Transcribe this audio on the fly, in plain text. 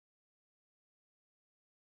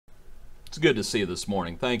It's good to see you this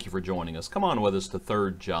morning. Thank you for joining us. Come on with us to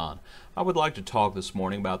 3 John. I would like to talk this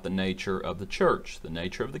morning about the nature of the church, the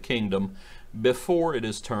nature of the kingdom, before it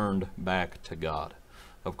is turned back to God.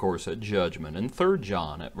 Of course, at judgment. In 3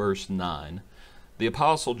 John, at verse 9, the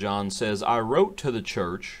Apostle John says, I wrote to the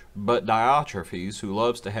church, but Diotrephes, who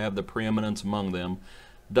loves to have the preeminence among them,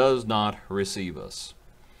 does not receive us.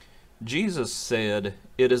 Jesus said,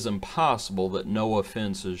 it is impossible that no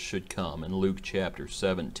offenses should come in Luke chapter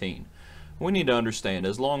 17. We need to understand,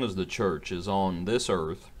 as long as the church is on this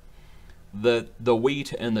earth, that the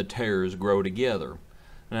wheat and the tares grow together.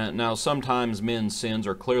 Now sometimes men's sins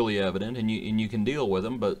are clearly evident, and you can deal with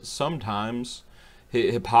them, but sometimes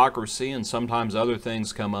hypocrisy and sometimes other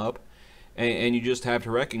things come up, and you just have to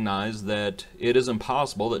recognize that it is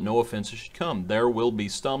impossible that no offenses should come. There will be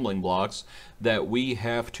stumbling blocks that we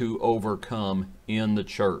have to overcome in the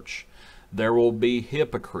church. There will be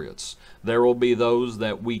hypocrites. There will be those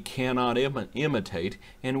that we cannot imitate,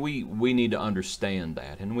 and we need to understand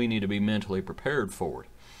that, and we need to be mentally prepared for it.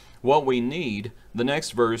 What we need, the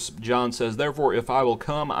next verse, John says, therefore, if I will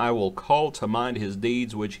come, I will call to mind his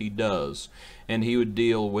deeds which he does, and he would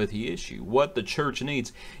deal with the issue. What the church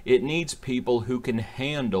needs, it needs people who can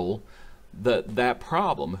handle that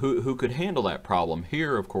problem, who could handle that problem.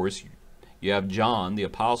 Here, of course, you have John, the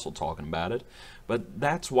apostle, talking about it, but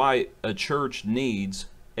that's why a church needs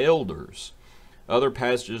elders. Other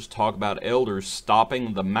passages talk about elders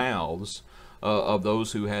stopping the mouths of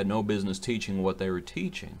those who had no business teaching what they were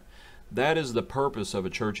teaching. That is the purpose of a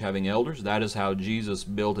church having elders. That is how Jesus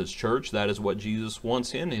built his church. That is what Jesus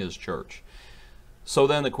wants in his church. So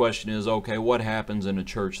then the question is, okay, what happens in a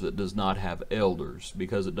church that does not have elders?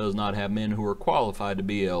 Because it does not have men who are qualified to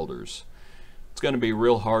be elders. It's going to be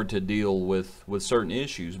real hard to deal with certain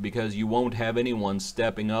issues because you won't have anyone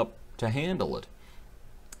stepping up to handle it.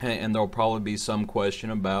 And there'll probably be some question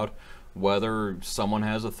about whether someone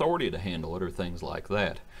has authority to handle it or things like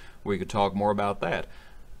that. We could talk more about that.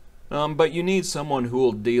 But you need someone who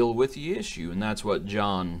will deal with the issue, and that's what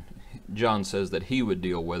John says that he would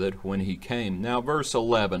deal with it when he came. Now, verse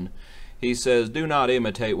 11, he says, do not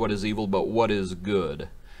imitate what is evil, but what is good.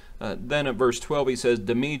 Then at verse 12 he says,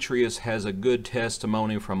 Demetrius has a good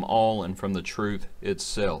testimony from all and from the truth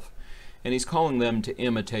itself. And he's calling them to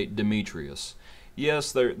imitate Demetrius.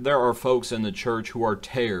 Yes, there are folks in the church who are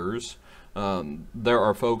tares. There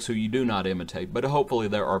are folks who you do not imitate, but hopefully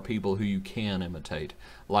there are people who you can imitate,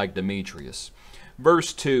 like Demetrius.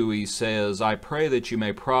 Verse 2 he says, I pray that you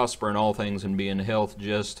may prosper in all things and be in health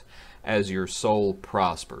just as your soul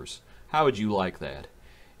prospers. How would you like that?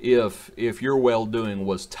 If your well-doing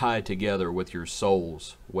was tied together with your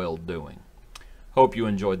soul's well-doing. Hope you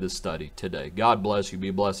enjoyed this study today. God bless you. Be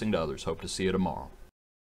a blessing to others. Hope to see you tomorrow.